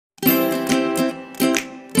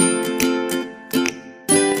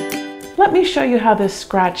let me show you how this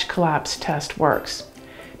scratch collapse test works.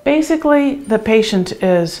 Basically, the patient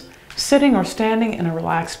is sitting or standing in a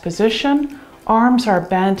relaxed position. Arms are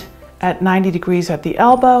bent at 90 degrees at the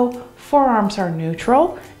elbow, forearms are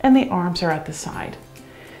neutral, and the arms are at the side.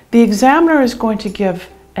 The examiner is going to give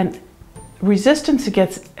an resistance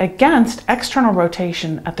against external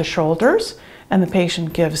rotation at the shoulders, and the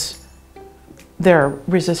patient gives their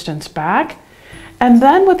resistance back. And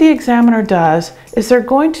then what the examiner does is they're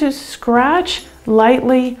going to scratch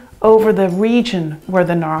lightly over the region where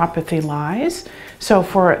the neuropathy lies. So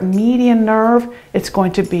for median nerve, it's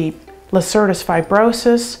going to be lacertus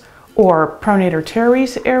fibrosus or pronator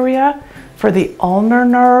teres area. For the ulnar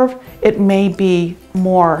nerve, it may be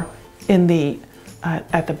more in the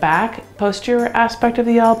at the back posterior aspect of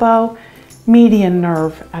the elbow. Median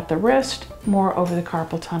nerve at the wrist, more over the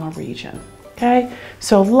carpal tunnel region. Okay,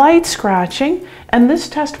 so light scratching, and this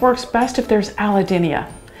test works best if there's allodynia.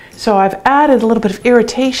 So I've added a little bit of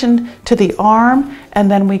irritation to the arm,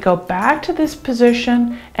 and then we go back to this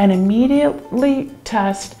position and immediately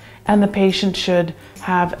test, and the patient should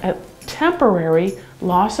have a temporary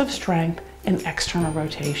loss of strength and external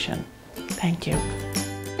rotation. Thank you.